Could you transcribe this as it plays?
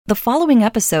The following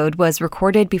episode was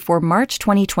recorded before March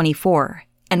 2024,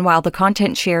 and while the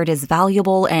content shared is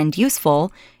valuable and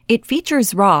useful, it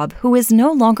features Rob, who is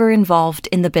no longer involved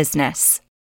in the business.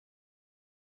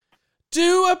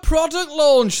 Do a product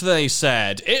launch, they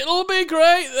said. It'll be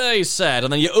great, they said.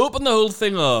 And then you open the whole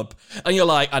thing up, and you're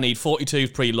like, I need 42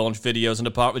 pre-launch videos and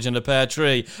a partridge in a pear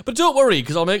tree. But don't worry,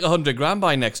 because I'll make $100,000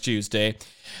 by next Tuesday.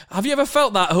 Have you ever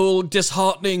felt that whole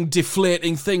disheartening,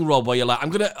 deflating thing, Rob, where you're like,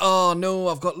 oh no,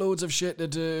 I've got loads of shit to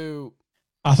do?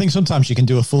 I think sometimes you can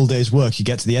do a full day's work, you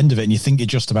get to the end of it and you think you're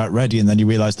just about ready, and then you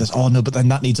realise there's, oh no, but then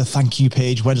that needs a thank you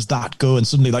page, where does that go? And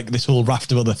suddenly like this whole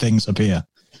raft of other things appear.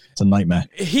 It's a nightmare.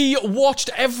 He watched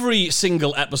every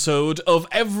single episode of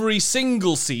every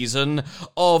single season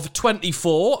of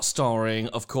 24, starring,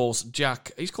 of course,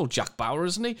 he's called Jack Bauer,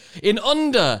 isn't he? In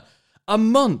under a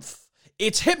month.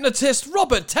 It's hypnotist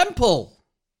Robert Temple.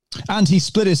 And he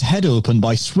split his head open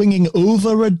by swinging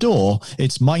over a door.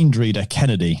 It's mind reader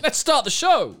Kennedy. Let's start the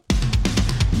show.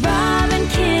 Rob and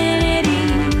Kennedy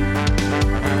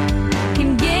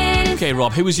can get it. Okay,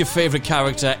 Rob, who was your favourite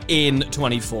character in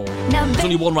 24? There's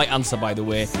only one right answer, by the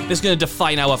way. This is going to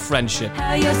define our friendship.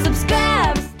 How your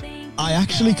subscribers. I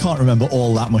actually can't remember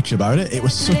all that much about it. It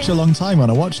was such a long time when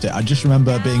I watched it. I just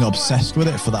remember being obsessed with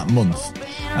it for that month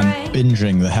and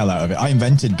binging the hell out of it. I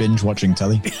invented binge watching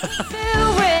telly.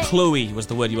 Chloe was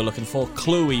the word you were looking for.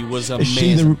 Chloe was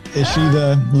amazing. Is she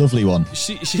the lovely one?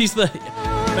 She's the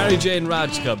Mary Jane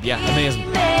Rajkub. Yeah, amazing.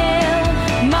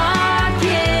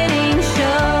 Marketing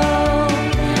show.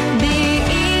 The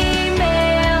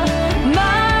email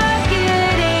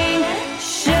marketing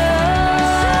show.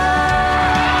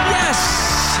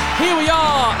 Here we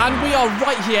are, and we are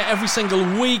right here every single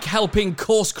week helping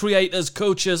course creators,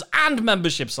 coaches, and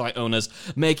membership site owners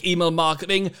make email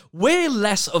marketing way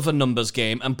less of a numbers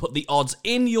game and put the odds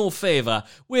in your favor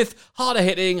with harder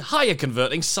hitting, higher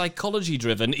converting,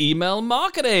 psychology-driven email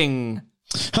marketing.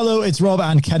 Hello, it's Rob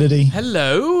and Kennedy.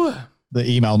 Hello. The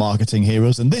email marketing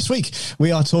heroes. And this week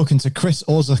we are talking to Chris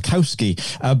Orzechowski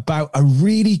about a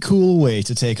really cool way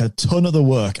to take a ton of the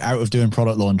work out of doing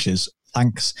product launches,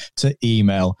 thanks to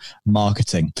email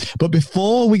marketing. But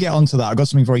before we get onto that, I've got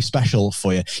something very special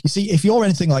for you. You see, if you're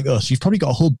anything like us, you've probably got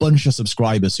a whole bunch of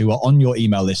subscribers who are on your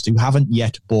email list who haven't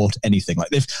yet bought anything. Like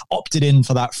they've opted in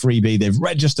for that freebie, they've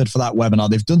registered for that webinar,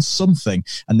 they've done something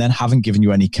and then haven't given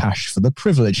you any cash for the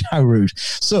privilege. How rude.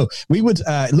 So we would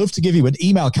love to give you an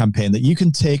email campaign that you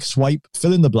can take, swipe,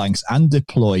 fill in the blanks and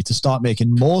deploy to start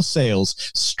making more sales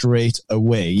straight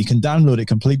away. You can download it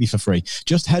completely for free.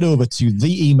 Just head over to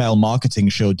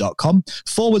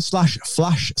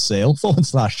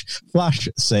theemailmarketingshow.com/flash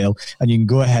sale, and you can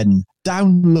go ahead and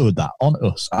download that on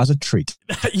us as a treat.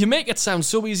 You make it sound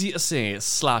so easy to say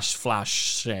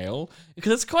 /flash sale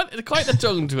because it's quite a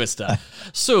tongue twister.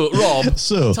 So, Rob,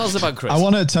 tell us about Chris. I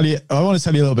want to tell you a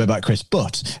little bit about Chris,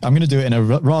 but I'm going to do it in a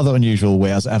rather unusual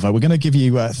way as ever. We're going to give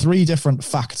you 3 different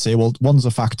facts here. Well, one's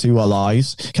a fact, 2 are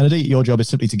lies. Kennedy, your job is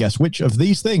simply to guess which of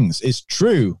these things is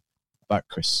true about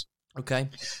Chris. Okay.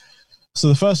 So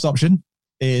the first option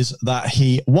is that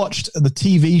he watched the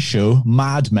TV show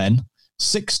Mad Men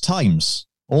 6 times,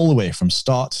 all the way from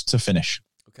start to finish.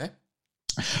 Okay.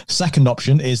 Second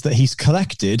option is that he's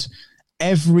collected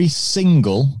every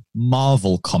single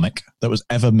Marvel comic that was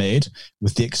ever made,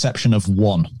 with the exception of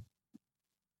one.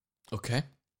 Okay.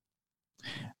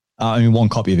 1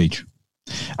 copy of each.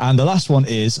 And the last one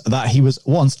is that he was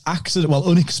once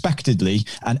unexpectedly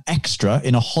an extra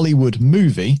in a Hollywood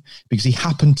movie because he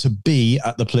happened to be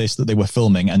at the place that they were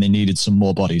filming and they needed some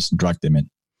more bodies and dragged him in.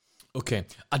 Okay.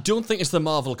 I don't think it's the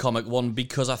Marvel comic one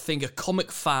because I think a comic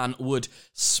fan would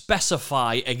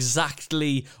specify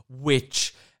exactly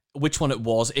which one it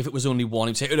was. If it was only one,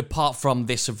 he'd say, apart from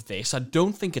this of this. I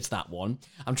don't think it's that one.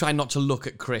 I'm trying not to look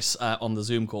at Chris on the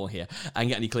Zoom call here and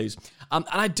get any clues. And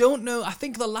I don't know. I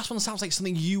think the last one sounds like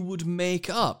something you would make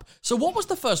up. So what was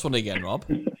the first one again, Rob?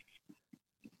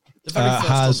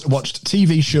 Has watched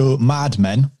TV show Mad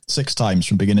Men 6 times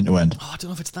from beginning to end. Oh, I don't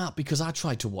know if it's that because I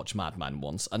tried to watch Mad Men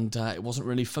once and it wasn't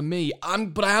really for me.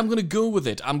 But I am going to go with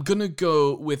it. I'm going to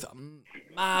go with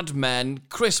Mad Men.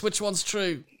 Chris, which one's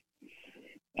true?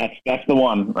 That's the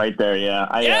one right there, yeah.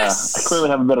 I clearly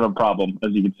have a bit of a problem,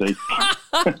 as you can see.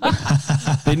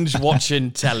 Binge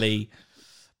watching telly.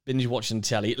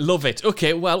 Love it.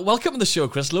 Okay, well, welcome to the show,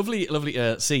 Chris. Lovely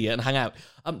to see you and hang out.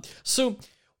 So,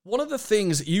 one of the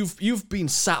things you've been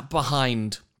sat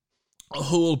behind a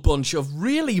whole bunch of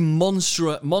really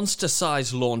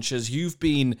monster-sized launches. You've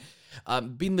been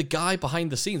been the guy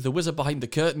behind the scenes, the wizard behind the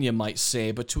curtain, you might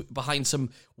say, but behind some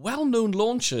well-known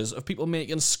launches of people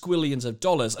making squillions of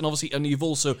dollars, and you've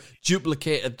also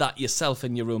duplicated that yourself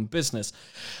in your own business.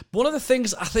 One of the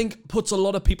things I think puts a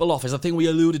lot of people off is a thing we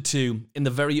alluded to in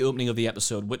the very opening of the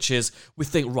episode, which is we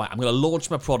think, right, I'm going to launch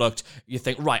my product. You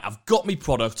think, right, I've got my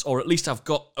product, or at least I've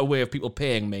got a way of people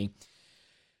paying me.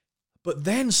 But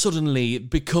then suddenly it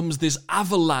becomes this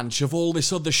avalanche of all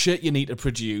this other shit you need to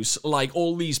produce, like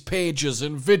all these pages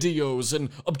and videos and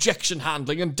objection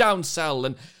handling and downsell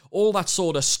and all that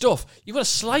sort of stuff. You've got a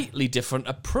slightly different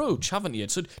approach, haven't you?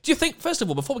 So do you think, first of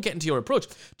all, before we get into your approach,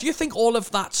 do you think all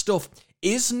of that stuff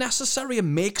is necessary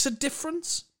and makes a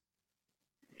difference?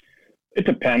 It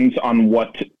depends on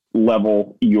what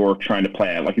level you're trying to play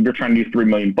at. Like if you're trying to do $3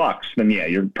 million, then yeah,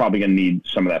 you're probably going to need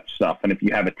some of that stuff. And if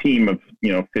you have a team of,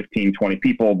 15, 20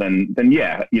 people, then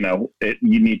yeah, you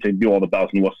need to do all the bells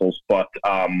and whistles. But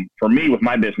for me, with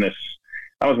my business,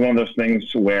 that was one of those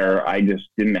things where I just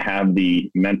didn't have the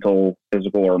mental,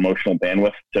 physical, or emotional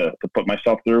bandwidth to put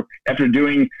myself through. After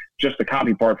doing just the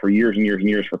copy part for years and years and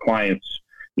years for clients,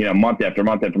 month after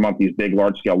month after month, these big,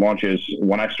 large-scale launches,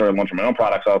 when I started launching my own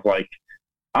products, I was like,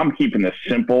 I'm keeping this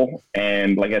simple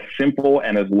and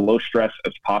as low stress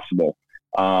as possible.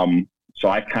 So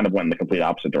I kind of went in the complete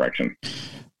opposite direction.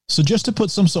 So just to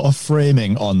put some sort of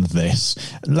framing on this,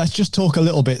 let's just talk a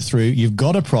little bit through. You've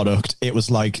got a product. It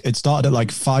started at like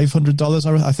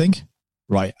 $500, I think.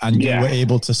 Right. And you were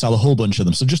able to sell a whole bunch of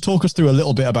them. So just talk us through a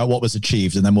little bit about what was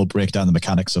achieved, and then we'll break down the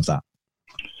mechanics of that.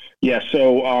 Yeah,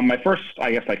 so my first,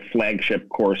 flagship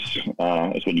course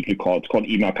is what you could call it. It's called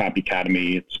Email Copy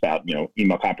Academy. It's about,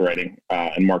 email copywriting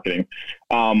and marketing.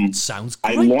 Sounds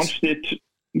great. I launched it.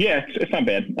 Yeah, it's not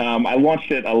bad. I launched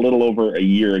it a little over a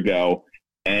year ago.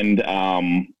 And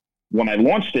when I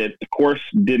launched it, the course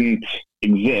didn't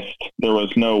exist. There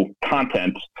was no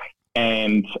content.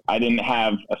 And I didn't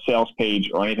have a sales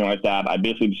page or anything like that. I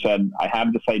basically said, I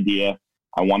have this idea.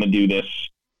 I want to do this.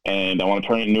 And I want to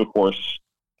turn it into a course.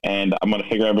 And I'm going to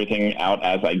figure everything out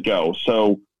as I go.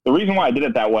 So the reason why I did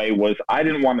it that way was I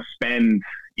didn't want to spend,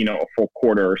 a full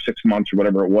quarter or 6 months or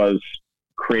whatever it was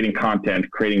creating content,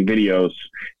 creating videos,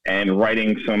 and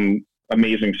writing some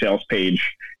amazing sales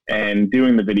page and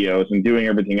doing the videos and doing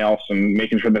everything else and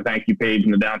making sure the thank you page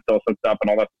and the downsell hooked up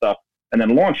and all that stuff, and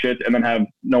then launch it and then have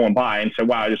no one buy and say,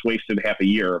 wow, I just wasted half a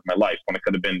year of my life when I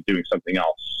could have been doing something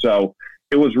else. So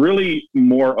it was really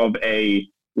more of a,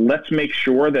 let's make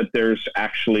sure that there's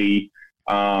actually,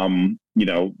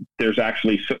 there's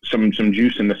actually some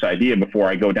juice in this idea before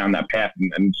I go down that path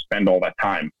and spend all that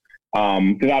time.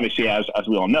 Because obviously, as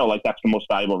we all know, that's the most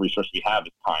valuable resource we have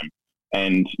is time.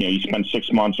 And, you spend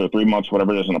 6 months or 3 months,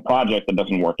 whatever it is, in a project that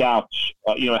doesn't work out.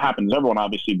 It happens to everyone,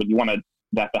 obviously, but you want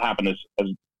that to happen as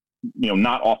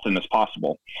not often as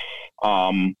possible.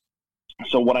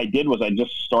 So what I did was I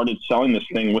just started selling this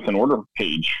thing with an order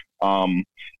page.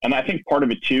 And I think part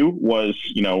of it too was,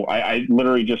 I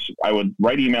literally I would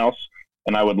write emails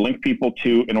and I would link people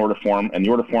to an order form, and the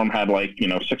order form had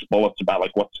 6 bullets about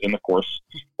what's in the course.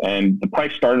 And the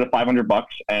price started at $500.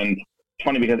 And it's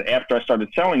funny because after I started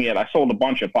selling it, I sold a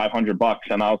bunch at $500,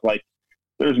 and I was like,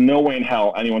 there's no way in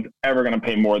hell anyone's ever going to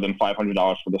pay more than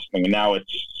 $500 for this thing. And now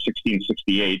it's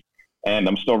 $1,668. And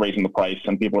I'm still raising the price,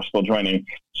 and people are still joining.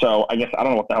 So I guess I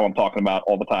don't know what the hell I'm talking about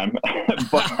all the time.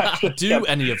 But do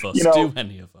any of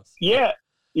us? Yeah,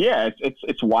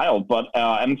 it's wild. But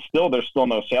and there's still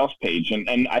no sales page,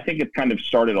 and I think it kind of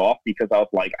started off because I was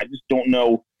like, I just don't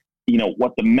know,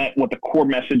 what the core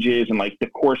message is, and the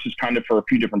course is kind of for a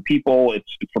few different people.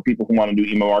 It's for people who want to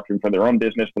do email marketing for their own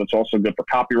business, but it's also good for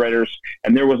copywriters.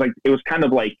 And there was it was kind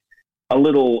of a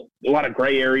lot of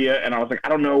gray area, and I was like, I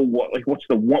don't know what's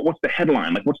the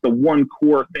headline, what's the one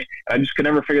core thing. And I just could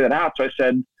never figure that out. So I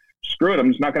said, screw it, I'm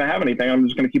just not going to have anything. I'm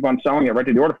just going to keep on selling it right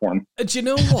to the order form. Do you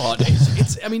know what?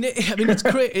 It's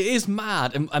great. It is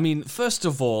mad. I mean, first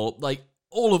of all,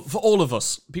 for all of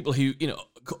us, people who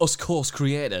us course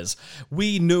creators,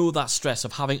 we know that stress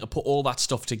of having to put all that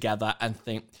stuff together and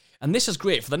think. And this is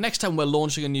great for the next time we're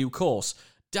launching a new course.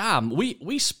 Damn,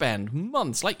 we spend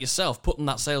months, like yourself, putting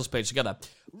that sales page together,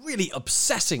 really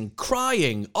obsessing,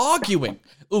 crying, arguing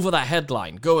over that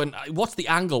headline, going, what's the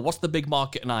angle, what's the big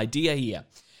marketing idea here?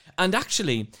 And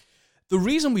actually, the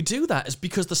reason we do that is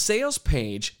because the sales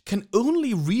page can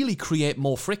only really create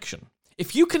more friction.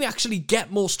 If you can actually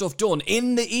get more stuff done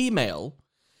in the email,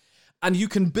 and you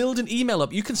can build an email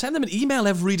up, you can send them an email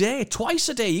every day, twice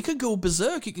a day, you can go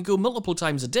berserk, you can go multiple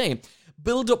times a day,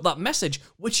 build up that message,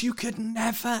 which you could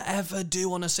never ever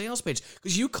do on a sales page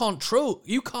because you can't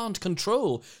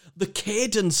control the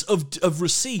cadence of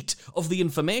receipt of the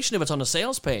information if it's on a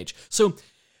sales page. So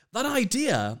that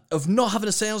idea of not having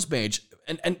a sales page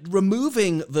and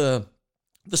removing the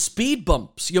speed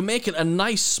bumps, you're making a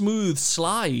nice smooth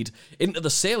slide into the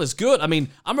sale is good. I mean,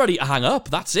 I'm ready to hang up.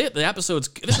 That's it. The episode's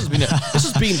this has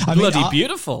been bloody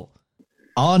beautiful.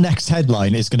 Our next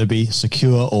headline is going to be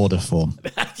secure order form.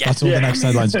 That's what the next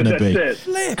headline's going to be.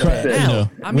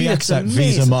 We accept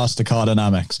Visa, MasterCard, and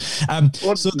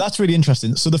Amex. So that's really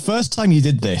interesting. So the first time you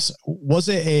did this, was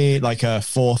it a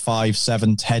 4, 5,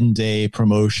 7, 10-day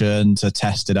promotion to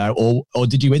test it out? Or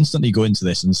did you instantly go into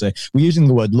this and say, we're using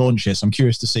the word launch here, so I'm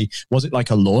curious to see, was it like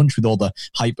a launch with all the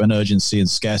hype and urgency and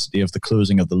scarcity of the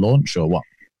closing of the launch, or what?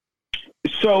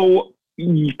 So...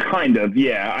 kind of,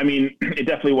 yeah. I mean, it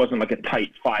definitely wasn't like a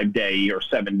tight 5-day or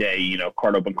 7-day,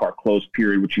 card open, card close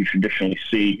period, which you traditionally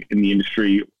see in the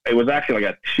industry. It was actually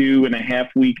like a 2.5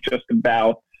 week, just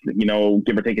about,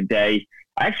 give or take a day.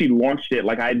 I actually launched it,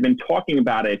 like I had been talking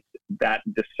about it that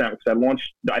December. I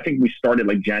launched, I think we started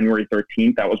like January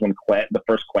 13th. That was when the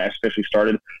first class officially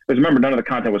started. Because remember, none of the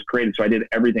content was created, so I did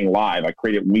everything live. I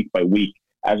created week by week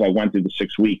as I went through the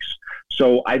 6 weeks.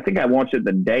 So I think I launched it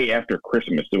the day after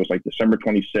Christmas. It was like December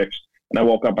 26th. And I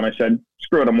woke up and I said,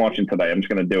 screw it, I'm launching today. I'm just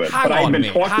going to do it.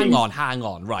 Hang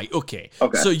on. Right, okay.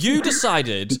 So you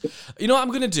decided, what I'm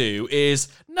going to do is,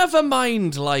 never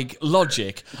mind like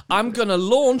logic, I'm going to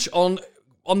launch on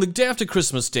the day after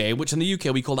Christmas Day, which in the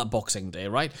UK we call that Boxing Day,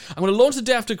 right? I'm going to launch the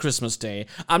day after Christmas Day.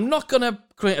 I'm not going to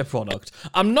create a product.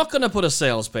 I'm not going to put a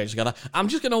sales page together. I'm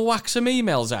just going to whack some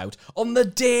emails out on the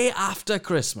day after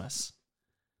Christmas.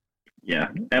 Yeah,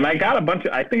 and I got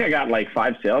I think I got like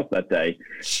 5 sales that day.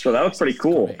 So that was pretty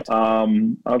cool. I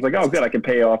was like, oh, good, I can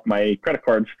pay off my credit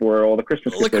cards for all the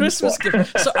Christmas gifts.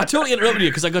 So I totally interrupted you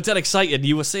because I got dead excited.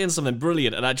 You were saying something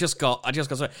brilliant, and I just got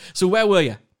sorry. So where were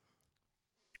you?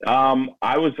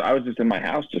 I was just in my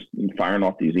house, just firing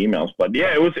off these emails. But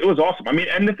yeah, it was awesome. I mean,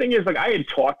 and the thing is, like, I had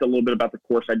talked a little bit about the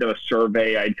course. I did a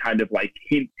survey. I'd kind of like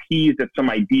teased at some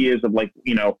ideas of like,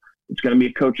 it's going to be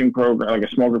a coaching program, like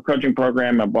a small group coaching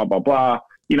program, and blah, blah, blah.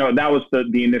 That was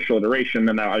the initial iteration.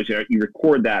 And now obviously you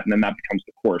record that, and then that becomes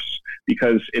the course,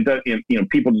 because it does,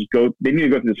 people just they need to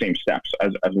go through the same steps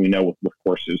as we know with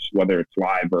courses, whether it's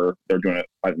live or they're doing it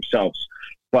by themselves.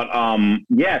 But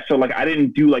so like I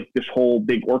didn't do like this whole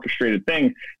big orchestrated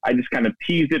thing. I just kind of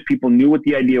teased it. People knew what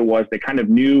the idea was. They kind of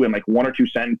knew in like 1 or 2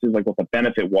 sentences like what the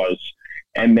benefit was.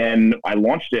 And then I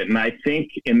launched it. And I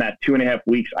think in that 2.5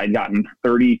 weeks, I'd gotten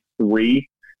 33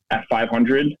 at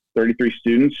 500, 33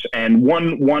 students. And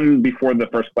one before the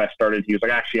first class started, he was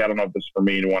like, actually, I don't know if this is for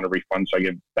me, and I want a refund. So I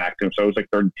give back to him. So it was like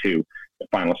 32 the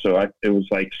final. So it was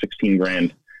like 16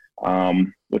 grand,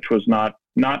 which was not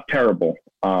terrible.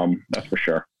 That's for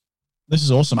sure. This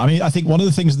is awesome. I mean, I think one of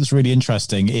the things that's really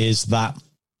interesting is that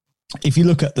if you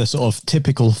look at the sort of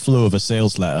typical flow of a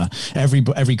sales letter, every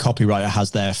copywriter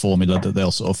has their formula that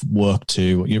they'll sort of work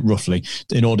to roughly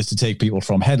in order to take people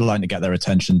from headline to get their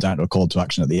attention down to a call to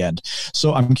action at the end.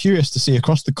 So I'm curious to see,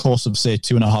 across the course of, say,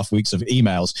 2.5 weeks of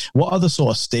emails, what are the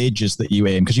sort of stages that you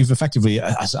aim? Because you've effectively,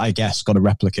 I guess, got to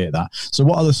replicate that. So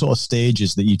what are the sort of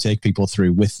stages that you take people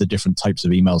through with the different types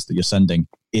of emails that you're sending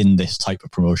in this type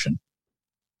of promotion?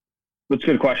 That's a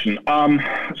good question.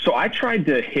 So I tried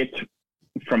to hit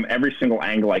from every single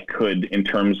angle I could in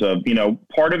terms of,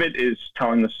 part of it is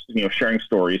telling this, sharing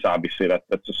stories. Obviously that's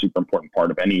a super important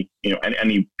part of any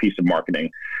piece of marketing.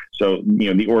 So,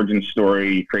 the origin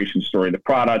story, creation story, the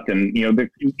product, and,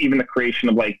 even the creation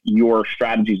of like your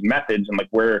strategies and methods, and like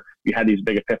where you had these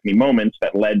big epiphany moments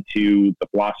that led to the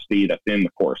philosophy that's in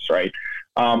the course. Right.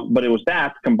 But it was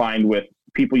that combined with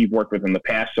people you've worked with in the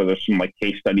past. So there's some like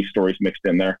case study stories mixed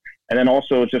in there. And then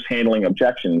also it's just handling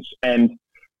objections. And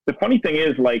the funny thing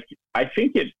is, like, I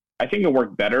think it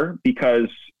worked better because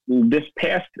this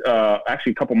past,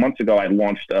 actually a couple months ago, I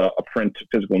launched a print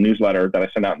physical newsletter that I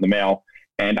sent out in the mail,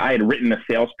 and I had written a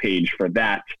sales page for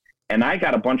that. And I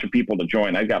got a bunch of people to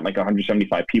join. I got like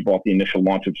 175 people at the initial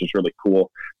launch, which was really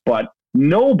cool. But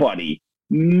nobody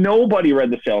read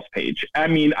the sales page. I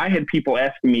mean, I had people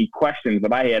asking me questions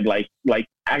that I had like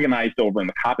agonized over in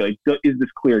the copy. Like, is this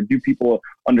clear? Do people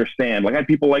understand? Like, I had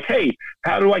people like, hey,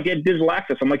 how do I get digital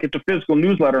access? I'm like, it's a physical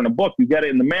newsletter and a book. You get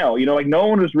it in the mail. Like, no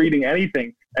one was reading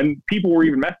anything. And people were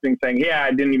even messaging saying, yeah,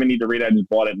 I didn't even need to read it. I just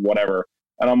bought it, whatever.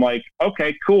 And I'm like,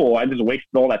 okay, cool. I just wasted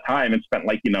all that time and spent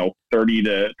 30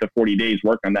 to 40 days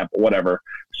working on that, but whatever.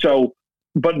 So,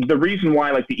 but the reason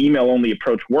why the email only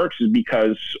approach works is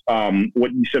because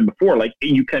what you said before,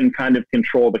 you can kind of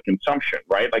control the consumption,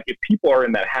 right? Like if people are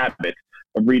in that habit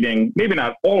of reading, maybe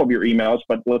not all of your emails,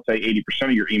 but let's say 80%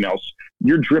 of your emails,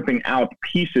 you're dripping out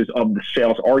pieces of the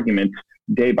sales argument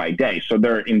day by day. So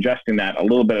they're ingesting that a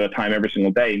little bit at a time every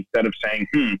single day instead of saying,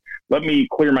 let me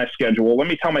clear my schedule. Let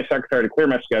me tell my secretary to clear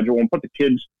my schedule and put the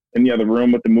kids in the other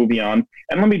room with the movie on.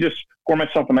 And let me just pour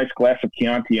myself a nice glass of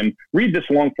Chianti and read this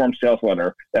long form sales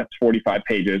letter that's 45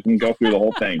 pages and go through the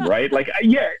whole thing, right? Like,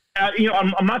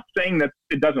 I'm not saying that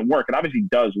it doesn't work. It obviously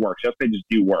does work. Sales pages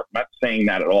do work. I'm not saying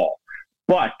that at all.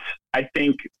 But I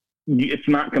think it's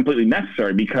not completely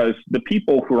necessary because the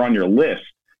people who are on your list,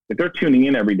 if they're tuning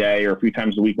in every day or a few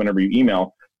times a week whenever you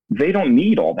email, they don't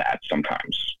need all that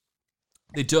sometimes.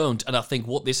 They don't. And I think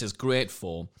what this is great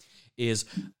for is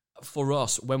for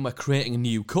us when we're creating a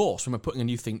new course, when we're putting a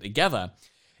new thing together,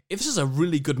 if this is a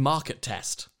really good market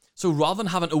test. So rather than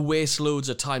having to waste loads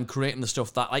of time creating the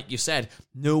stuff that, like you said,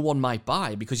 no one might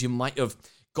buy because you might have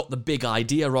got the big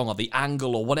idea wrong or the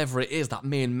angle or whatever it is, that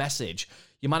main message,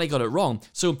 you might have got it wrong.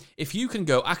 So if you can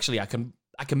go, actually, I can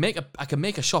make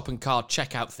a shopping cart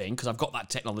checkout thing because I've got that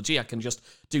technology. I can just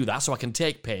do that, so I can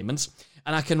take payments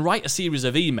and I can write a series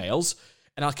of emails,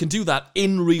 and I can do that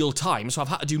in real time. So I've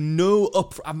had to do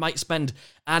I might spend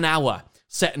an hour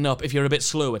setting up, if you're a bit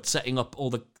slow at setting up all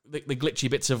the glitchy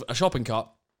bits of a shopping cart,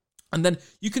 and then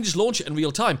you can just launch it in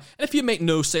real time. And if you make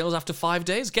no sales after 5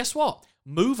 days, guess what?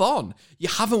 Move on. You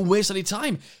haven't wasted any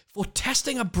time for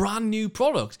testing a brand new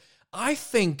product. I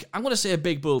think, I'm going to say a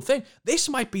big bold thing, this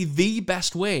might be the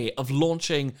best way of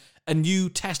launching a new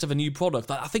test of a new product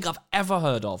that I think I've ever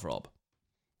heard of, Rob.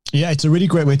 Yeah, it's a really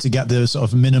great way to get the sort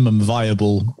of minimum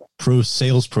viable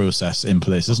sales process in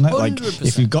place, isn't it? 100%. Like,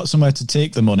 if you've got somewhere to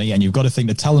take the money and you've got a thing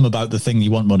to tell them about the thing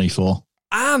you want money for.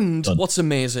 And what's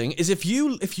amazing is if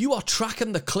you are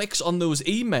tracking the clicks on those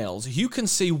emails, you can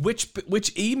see which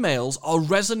emails are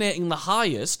resonating the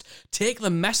highest, take the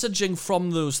messaging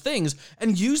from those things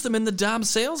and use them in the damn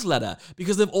sales letter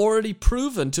because they've already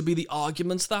proven to be the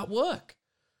arguments that work.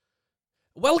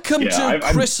 Welcome to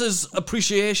Chris's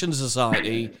Appreciation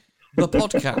Society, the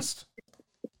podcast.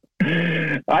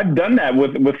 I've done that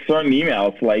with certain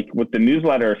emails, like with the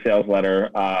newsletter sales letter,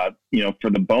 for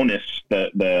the bonus,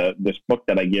 this book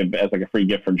that I give as like a free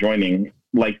gift for joining,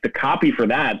 like the copy for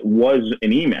that was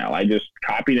an email. I just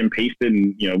copied and pasted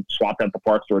and, swapped out the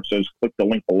parts where it says, click the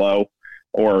link below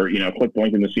or, click the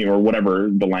link in the scene or whatever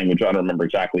the language, I don't remember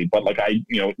exactly. But like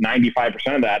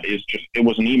 95% of that is just, it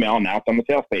was an email and now it's on the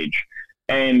sales page.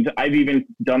 And I've even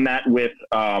done that with,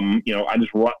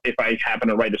 if I happen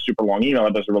to write a super long email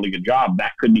that does a really good job,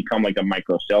 that could become like a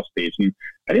micro sales page. And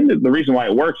I think that the reason why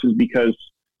it works is because,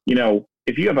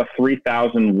 if you have a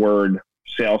 3,000 word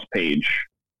sales page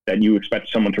that you expect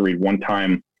someone to read one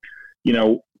time,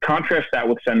 contrast that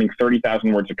with sending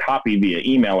 30,000 words of copy via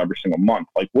email every single month.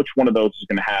 Like, which one of those is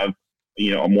going to have,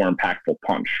 a more impactful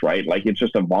punch, right? Like, it's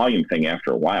just a volume thing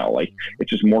after a while. Like,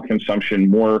 it's just more consumption,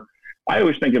 more. I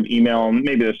always think of email, and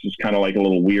maybe this is kind of like a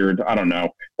little weird, I don't know,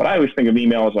 but I always think of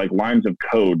email as like lines of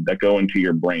code that go into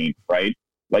your brain, right?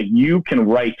 Like, you can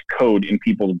write code in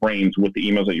people's brains with the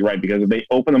emails that you write, because if they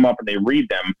open them up and they read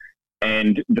them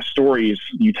and the stories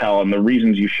you tell and the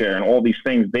reasons you share and all these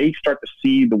things, they start to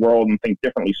see the world and think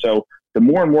differently. So the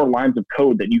more and more lines of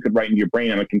code that you could write in your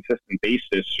brain on a consistent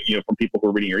basis, from people who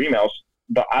are reading your emails,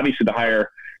 obviously the higher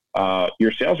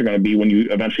your sales are going to be when you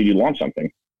eventually do launch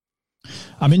something.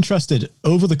 I'm interested,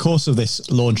 over the course of this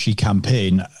launchy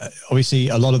campaign, obviously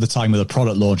a lot of the time with a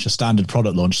product launch, a standard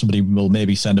product launch, somebody will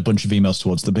maybe send a bunch of emails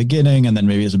towards the beginning, and then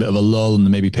maybe there's a bit of a lull, and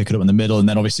then maybe pick it up in the middle. And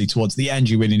then obviously towards the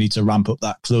end, you really need to ramp up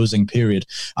that closing period.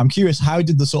 I'm curious, how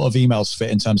did the sort of emails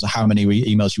fit in terms of how many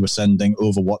emails you were sending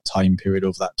over what time period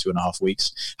over that 2.5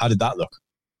 weeks? How did that look?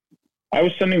 I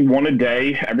was sending one a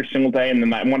day, every single day. And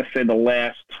then I want to say the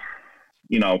last,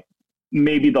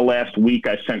 maybe the last week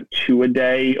I sent 2 a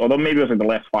day, although maybe it was like the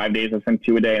last 5 days I sent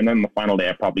 2 a day. And then the final day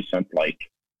I probably sent like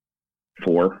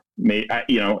 4.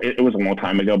 It was a long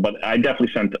time ago, but I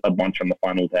definitely sent a bunch on the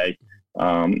final day.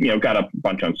 Got a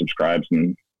bunch of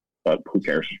unsubscribes, but who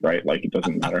cares, right? Like, it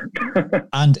doesn't matter.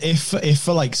 And if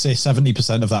for like, say,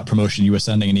 70% of that promotion, you were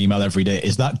sending an email every day,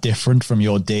 is that different from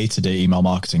your day-to-day email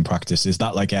marketing practice? Is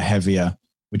that like a heavier,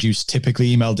 would you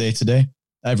typically email day-to-day?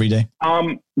 Every day?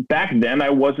 Back then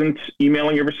I wasn't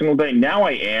emailing every single day. Now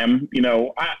I am.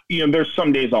 There's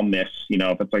some days I'll miss.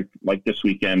 If it's like this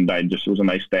weekend, it was a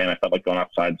nice day and I felt like going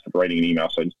outside instead of writing an email,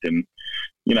 so I just didn't.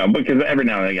 Because every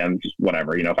now and again, just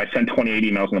whatever. If I send 28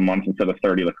 emails in a month instead of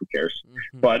 30, like, who cares?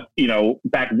 Mm-hmm. But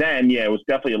back then, it was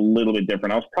definitely a little bit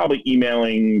different. I was probably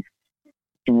emailing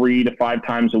 3 to 5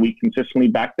 times a week consistently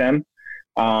back then.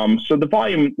 So the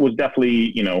volume was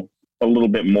definitely a little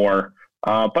bit more.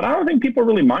 But I don't think people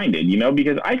really minded,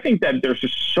 because I think that there's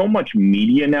just so much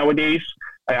media nowadays.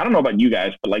 I don't know about you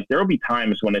guys, but like there will be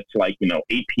times when it's like,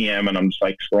 8 p.m. and I'm just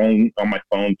like scrolling on my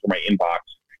phone through my inbox,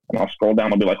 and I'll scroll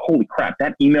down. I'll be like, holy crap,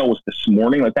 that email was this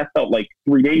morning. Like that felt like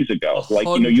 3 days ago. Like,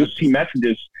 you'll see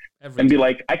messages and be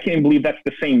like, I can't believe that's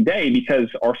the same day, because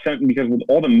with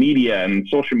all the media and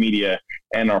social media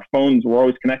and our phones, we're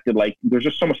always connected. Like there's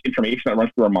just so much information that runs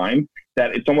through our mind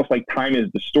that it's almost like time is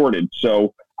distorted.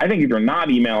 So I think if you're not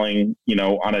emailing,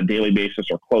 on a daily basis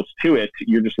or close to it,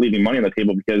 you're just leaving money on the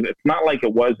table, because it's not like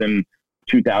it was in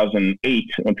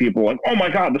 2008 when people were like, oh my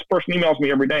God, this person emails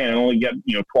me every day and I only get,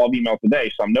 12 emails a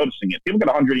day. So I'm noticing it. People get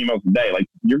 100 emails a day. Like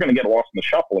you're going to get lost in the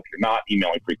shuffle if you're not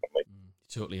emailing frequently.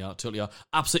 Totally are.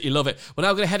 Absolutely love it. We're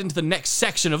now going to head into the next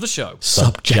section of the show.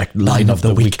 Subject line of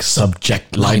the week.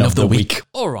 Subject line of the week.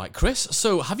 All right, Chris.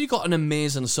 So have you got an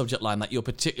amazing subject line that you're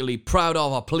particularly proud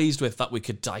of or pleased with that we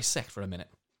could dissect for a minute?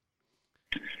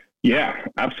 Yeah,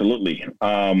 absolutely.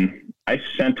 I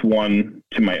sent one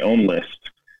to my own list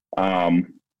a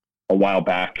while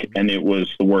back, and it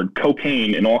was the word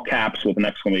cocaine in all caps with an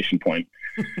exclamation point.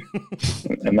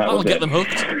 And that That'll get them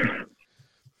hooked.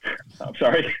 I'm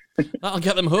sorry. That'll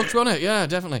get them hooked, won't it? Yeah,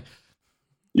 definitely.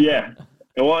 Yeah.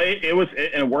 Well,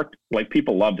 it worked. Like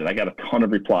people loved it. I got a ton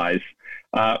of replies.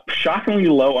 Shockingly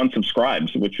low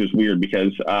unsubscribes, which was weird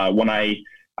because when I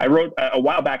wrote a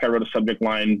while back, I wrote a subject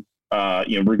line,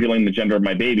 revealing the gender of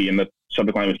my baby, and the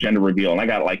subject line was gender reveal, and I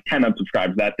got like 10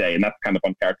 unsubscribes that day, and that's kind of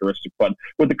uncharacteristic. But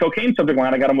with the cocaine subject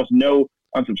line, I got almost no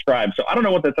unsubscribes. So I don't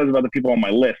know what that says about the people on my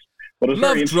list, but it was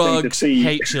very interesting drugs, to see.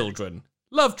 hate children.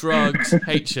 Love drugs,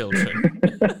 hate children.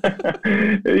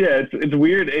 Yeah, it's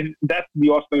weird. That's the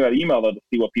awesome thing about email, though, to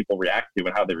see what people react to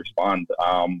and how they respond.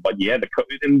 But yeah, the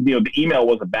email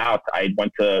was about, I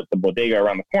went to the bodega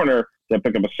around the corner to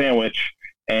pick up a sandwich,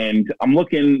 and I'm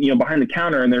looking, behind the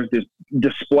counter, and there's this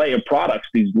display of products,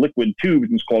 these liquid tubes,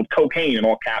 and it's called cocaine in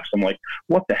all caps. I'm like,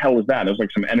 what the hell is that? It was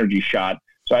like some energy shot.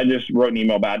 So I just wrote an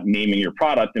email about naming your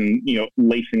product and,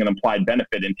 lacing an implied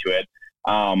benefit into it.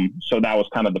 So that was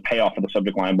kind of the payoff of the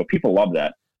subject line, but people love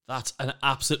that. That's an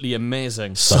absolutely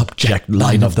amazing subject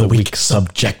line of the week.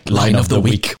 Subject line of the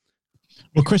week.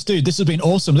 Well, Chris, dude, this has been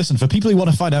awesome. Listen, for people who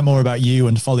want to find out more about you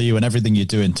and follow you and everything you're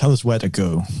doing, tell us where to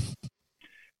go.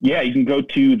 Yeah, you can go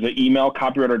to the email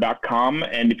copywriter.com.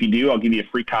 And if you do, I'll give you a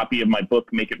free copy of my book,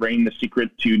 Make It Rain, The Secret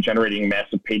to Generating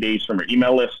Massive Paydays from Your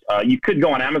Email List. You could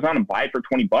go on Amazon and buy it for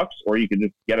 $20, or you could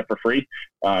just get it for free.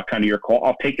 Kind of your call.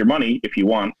 I'll take your money if you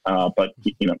want, but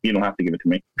you don't have to give it to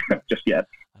me just yet.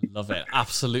 I love it.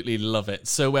 Absolutely love it.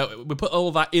 So we put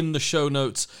all that in the show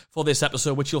notes for this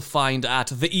episode, which you'll find at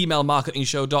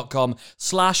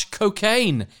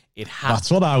theemailmarketingshow.com/cocaine. That's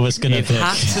what I was going to pick. It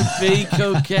had to be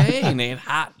cocaine. It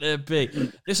had to be.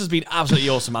 This has been absolutely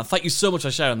awesome, man. Thank you so much for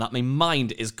sharing that. My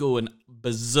mind is going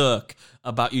berserk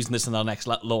about using this in our next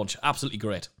launch. Absolutely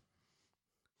great.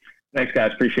 Thanks,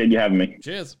 guys. Appreciate you having me.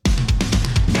 Cheers.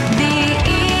 The